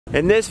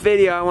In this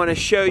video, I want to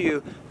show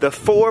you the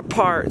 4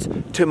 parts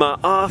to my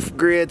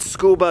off-grid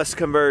school bus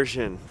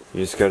conversion. You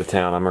just go to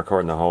town. I'm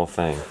recording the whole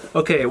thing.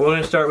 Okay, we're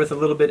going to start with a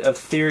little bit of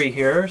theory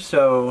here.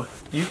 So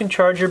you can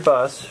charge your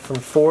bus from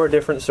 4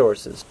 different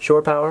sources: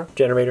 shore power,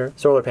 generator,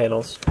 solar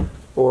panels,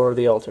 or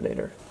the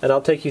alternator. And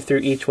I'll take you through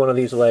each one of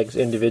these legs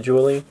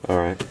individually. All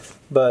right.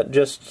 But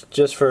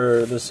just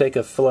for the sake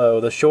of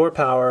flow, the shore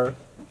power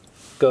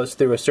goes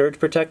through a surge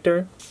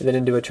protector, and then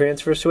into a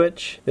transfer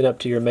switch, then up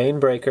to your main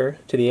breaker,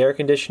 to the air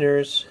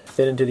conditioners,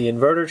 then into the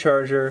inverter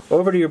charger,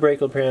 over to your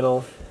breaker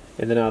panel,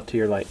 and then out to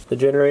your light. The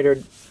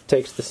generator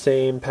takes the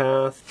same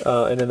path,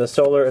 and then the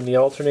solar and the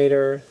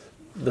alternator.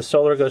 The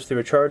solar goes through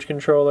a charge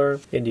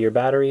controller into your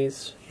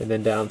batteries, and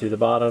then down through the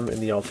bottom, and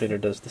the alternator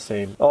does the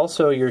same.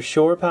 Also, your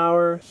shore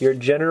power, your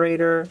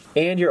generator,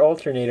 and your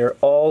alternator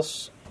all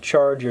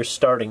charge your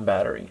starting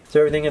battery.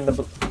 So everything in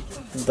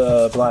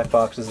the black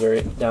boxes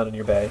are down in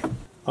your bay.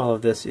 All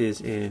of this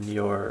is in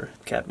your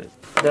cabinet.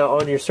 Now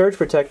on your surge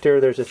protector,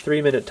 there's a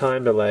 3-minute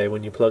time delay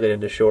when you plug it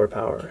into shore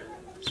power,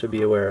 so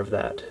be aware of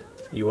that.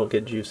 You won't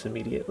get juice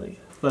immediately.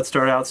 Let's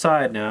start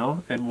outside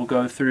now, and we'll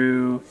go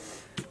through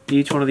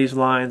each one of these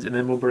lines, and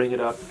then we'll bring it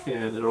up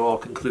and it'll all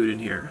conclude in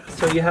here.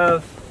 So you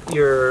have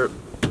your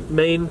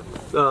main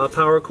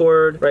power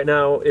cord. Right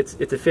now it's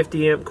a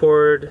 50 amp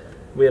cord.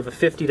 We have a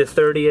 50 to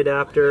 30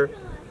 adapter.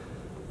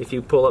 If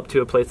you pull up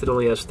to a place that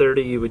only has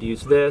 30, you would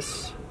use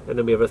this. And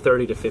then we have a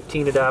 30 to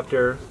 15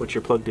 adapter, which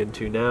you're plugged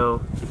into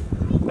now.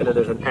 And then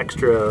there's an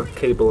extra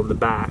cable in the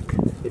back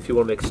if you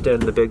want to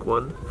extend the big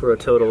one, for a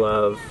total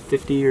of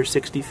 50 or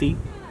 60 feet.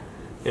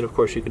 And of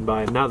course you can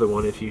buy another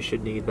one if you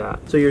should need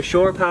that. So your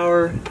shore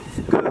power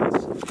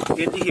goes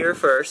into here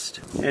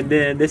first, and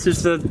then this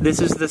is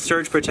the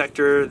surge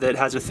protector that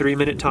has a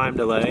 3-minute time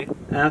delay.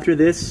 After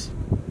this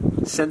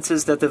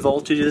senses that the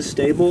voltage is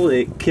stable,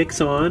 it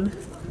kicks on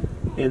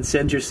and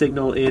sends your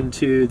signal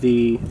into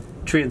the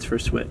transfer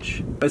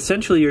switch.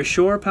 Essentially, your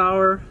shore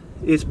power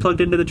is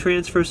plugged into the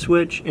transfer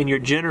switch, and your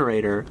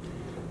generator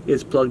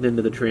is plugged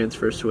into the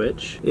transfer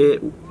switch.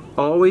 It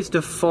always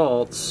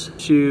defaults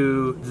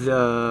to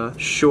the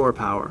shore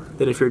power.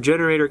 Then if your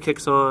generator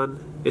kicks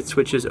on, it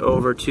switches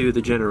over to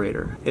the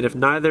generator. And if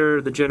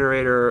neither the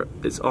generator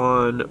is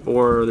on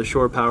or the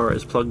shore power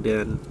is plugged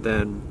in,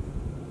 then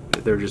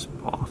they're just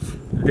off.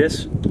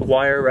 This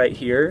wire right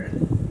here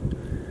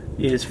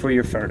is for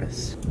your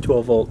furnace.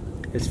 12 volt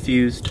is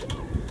fused.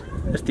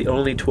 That's the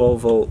only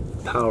 12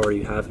 volt power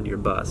you have in your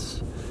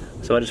bus.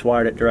 So I just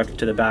wired it directly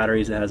to the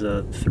batteries. It has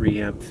a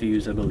 3 amp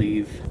fuse, I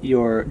believe.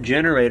 Your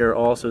generator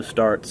also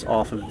starts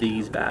off of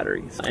these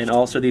batteries. And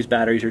also these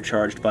batteries are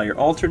charged by your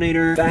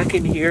alternator. Back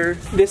in here,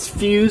 this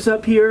fuse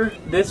up here,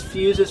 this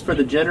fuse is for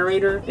the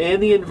generator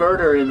and the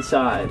inverter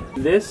inside.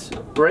 This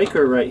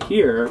breaker right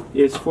here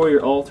is for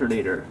your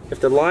alternator.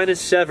 If the line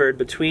is severed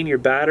between your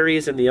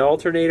batteries and the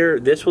alternator,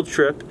 this will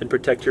trip and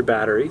protect your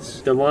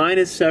batteries. The line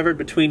is severed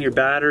between your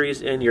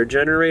batteries and your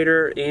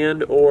generator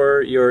and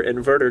or your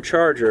inverter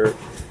charger,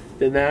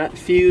 then that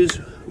fuse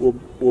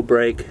will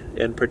break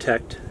and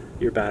protect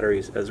your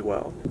batteries as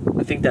well.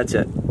 I think that's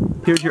it.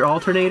 Here's your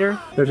alternator.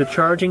 There's a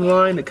charging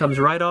line that comes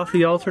right off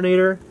the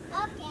alternator.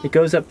 It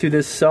goes up through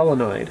this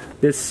solenoid.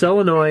 This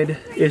solenoid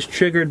is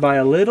triggered by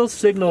a little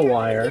signal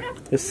wire.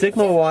 The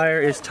signal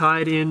wire is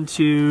tied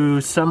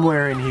into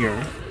somewhere in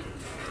here.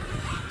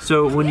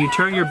 So when you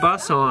turn your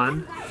bus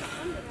on,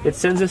 it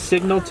sends a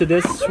signal to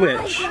this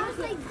switch.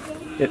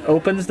 It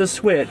opens the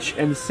switch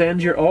and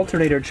sends your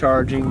alternator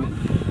charging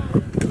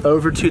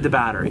over to the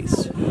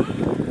batteries.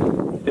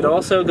 It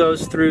also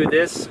goes through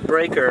this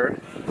breaker,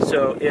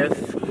 so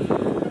if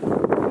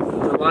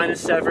the line is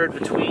severed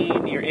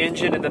between your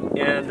engine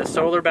and the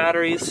solar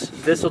batteries,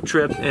 this will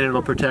trip and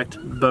it'll protect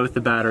both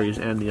the batteries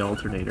and the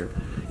alternator.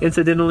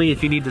 Incidentally,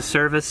 if you need to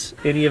service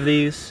any of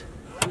these,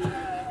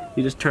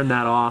 you just turn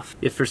that off.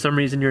 If for some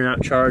reason you're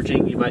not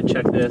charging, you might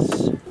check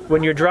this.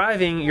 When you're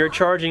driving, you're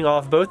charging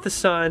off both the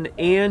sun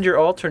and your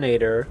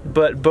alternator,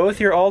 but both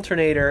your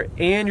alternator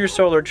and your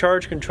solar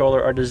charge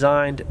controller are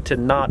designed to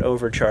not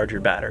overcharge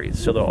your batteries,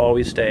 so they'll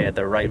always stay at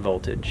the right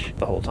voltage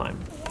the whole time.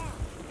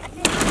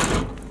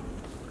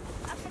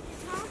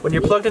 When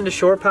you're plugged into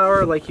shore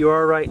power like you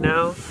are right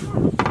now,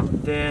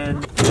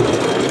 then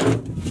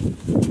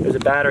there's a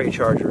battery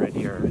charger in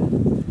here.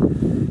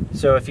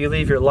 So if you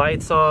leave your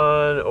lights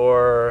on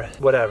or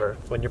whatever,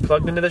 when you're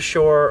plugged into the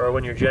shore or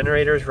when your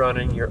generator is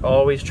running, you're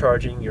always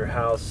charging your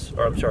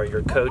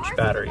your coach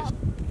batteries.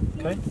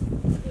 Okay?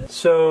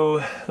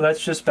 So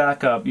let's just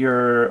back up.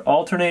 Your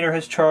alternator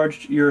has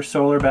charged your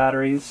solar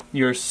batteries.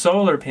 Your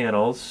solar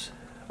panels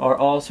are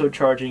also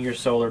charging your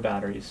solar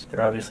batteries.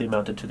 They're obviously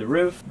mounted to the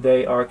roof.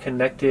 They are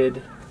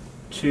connected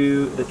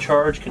to the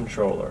charge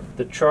controller.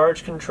 The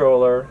charge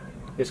controller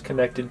is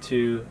connected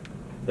to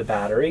the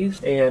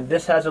batteries, and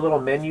this has a little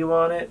menu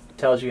on it. It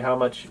tells you how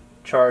much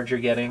charge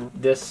you're getting.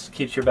 This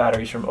keeps your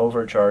batteries from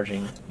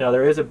overcharging. Now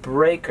there is a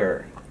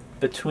breaker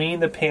between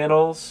the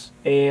panels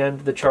and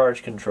the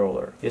charge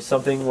controller. If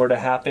something were to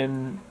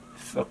happen,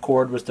 if a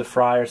cord was to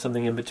fry or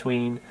something in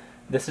between,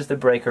 this is the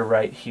breaker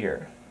right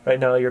here. Right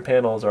now your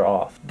panels are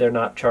off. They're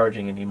not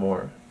charging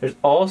anymore. There's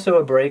also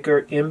a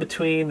breaker in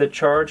between the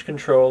charge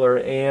controller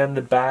and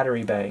the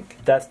battery bank.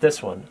 That's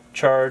this one,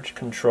 charge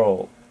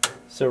control.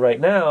 So right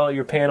now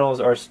your panels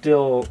are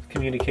still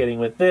communicating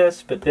with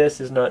this, but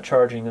this is not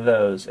charging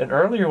those. And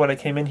earlier when I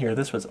came in here,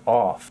 this was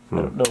off. I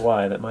don't know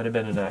why, that might have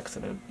been an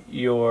accident.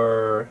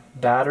 Your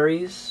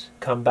batteries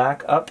come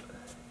back up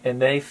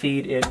and they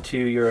feed into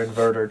your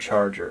inverter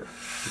charger,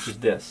 which is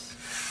this.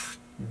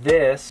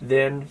 This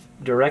then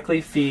directly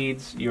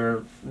feeds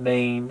your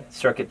main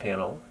circuit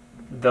panel.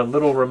 The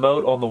little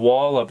remote on the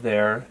wall up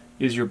there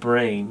is your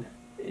brain.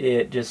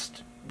 It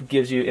just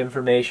gives you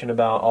information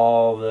about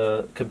all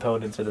the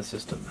components of the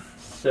system.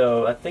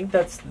 So I think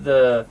that's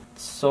the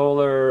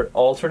solar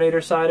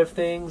alternator side of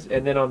things,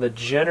 and then on the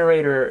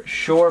generator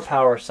shore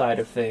power side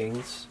of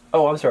things,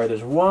 oh, I'm sorry,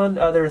 there's one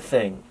other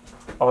thing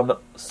on the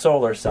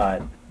solar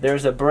side.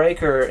 There's a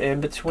breaker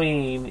in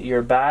between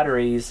your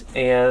batteries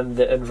and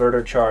the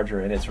inverter charger,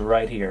 and it's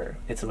right here.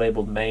 It's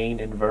labeled main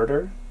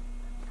inverter.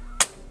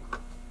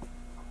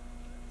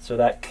 So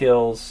that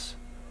kills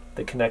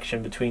the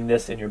connection between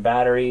this and your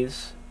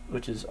batteries,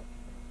 which is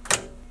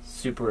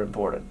super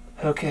important.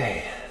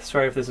 Okay,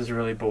 sorry if this is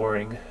really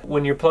boring.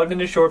 When you're plugged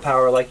into shore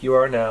power like you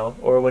are now,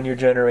 or when your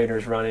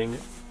generator's running,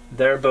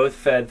 they're both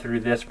fed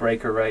through this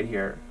breaker right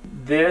here.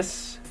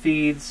 This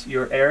feeds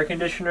your air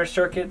conditioner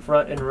circuit,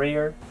 front and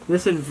rear.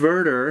 This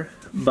inverter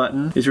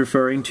button is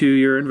referring to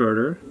your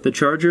inverter. The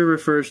charger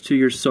refers to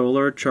your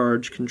solar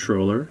charge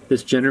controller.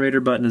 This generator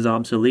button is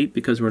obsolete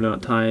because we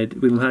don't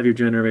have your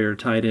generator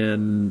tied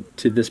in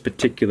to this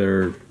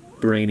particular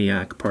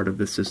Brainiac part of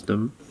the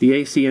system. The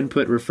AC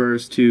input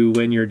refers to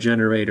when your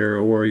generator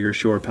or your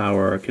shore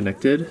power are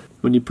connected.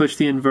 When you push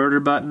the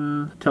inverter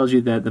button, it tells you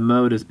that the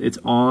mode it's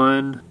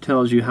on,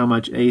 tells you how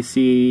much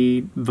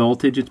AC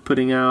voltage it's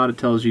putting out, it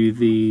tells you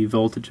the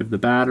voltage of the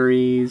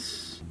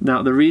batteries.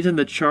 Now the reason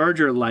the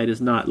charger light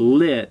is not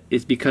lit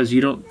is because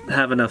you don't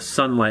have enough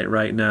sunlight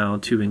right now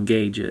to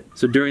engage it.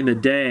 So during the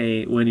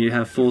day when you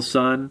have full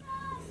sun,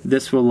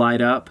 this will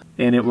light up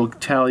and it will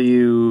tell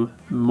you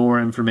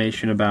more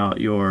information about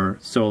your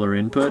solar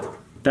input.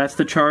 That's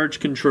the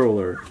charge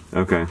controller.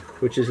 Okay.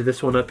 Which is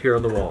this one up here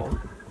on the wall.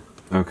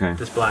 Okay.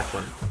 This black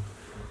one.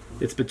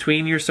 It's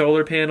between your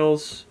solar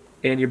panels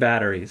and your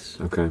batteries.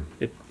 Okay.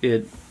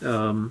 It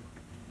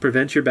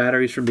prevents your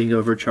batteries from being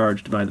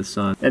overcharged by the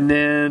sun. And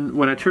then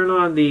when I turn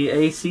on the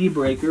AC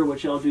breaker,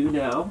 which I'll do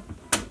now,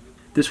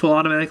 this will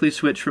automatically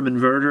switch from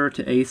inverter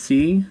to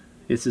AC.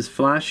 This is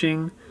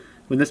flashing.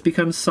 When this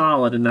becomes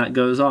solid and that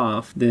goes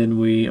off, then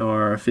we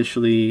are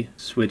officially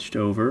switched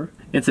over.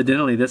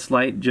 Incidentally, this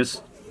light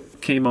just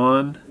came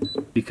on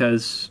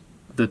because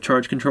the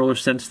charge controller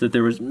sensed that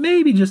there was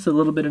maybe just a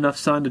little bit enough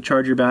sun to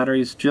charge your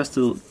batteries, just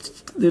a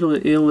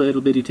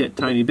little bitty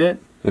tiny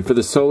bit. And for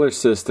the solar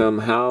system,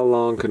 how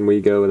long can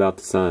we go without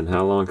the sun?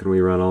 How long can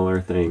we run all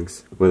our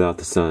things without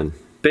the sun?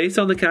 Based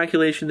on the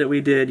calculation that we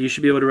did, you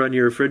should be able to run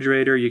your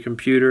refrigerator, your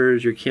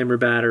computers, your camera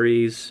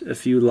batteries, a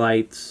few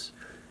lights,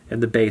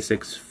 and the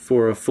basics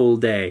for a full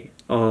day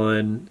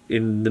in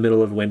the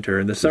middle of winter.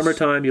 In the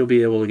summertime, you'll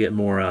be able to get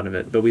more out of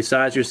it. But we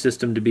size your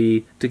system to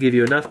give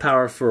you enough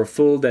power for a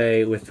full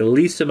day with the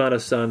least amount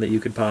of sun that you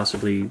could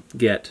possibly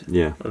get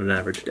on an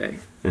average day.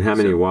 And how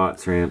many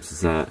watts or amps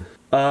is that?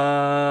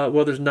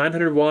 Well, there's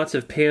 900 watts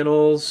of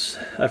panels.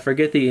 I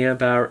forget the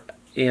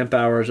amp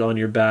hours on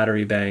your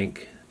battery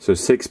bank. So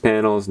 6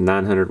 panels,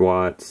 900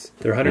 watts.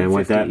 They're 150. And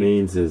what that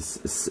means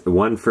is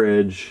 1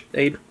 fridge,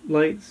 8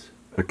 lights,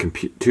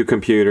 2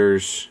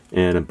 computers,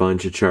 and a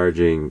bunch of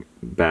charging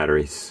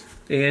batteries.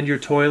 And your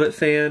toilet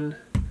fan,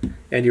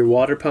 and your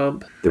water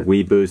pump. The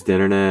WeBoost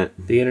internet.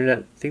 The internet.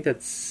 I think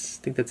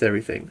that's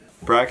everything.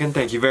 Bracken,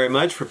 thank you very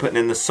much for putting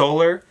in the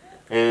solar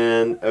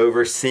and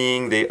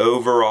overseeing the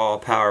overall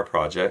power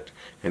project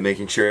and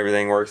making sure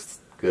everything works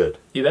good.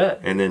 You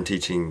bet. And then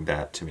teaching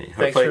that to me.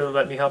 Thanks for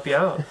letting me help you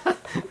out.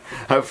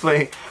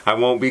 Hopefully I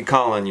won't be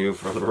calling you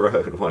from the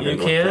road. You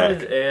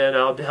can, and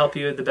I'll help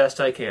you the best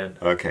I can.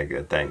 Okay,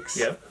 good. Thanks.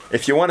 Yep.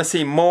 If you want to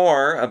see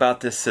more about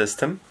this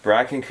system,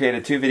 Bracken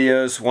created 2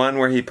 videos, one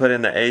where he put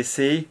in the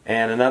AC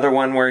and another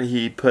one where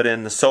he put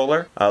in the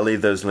solar. I'll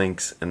leave those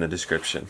links in the description.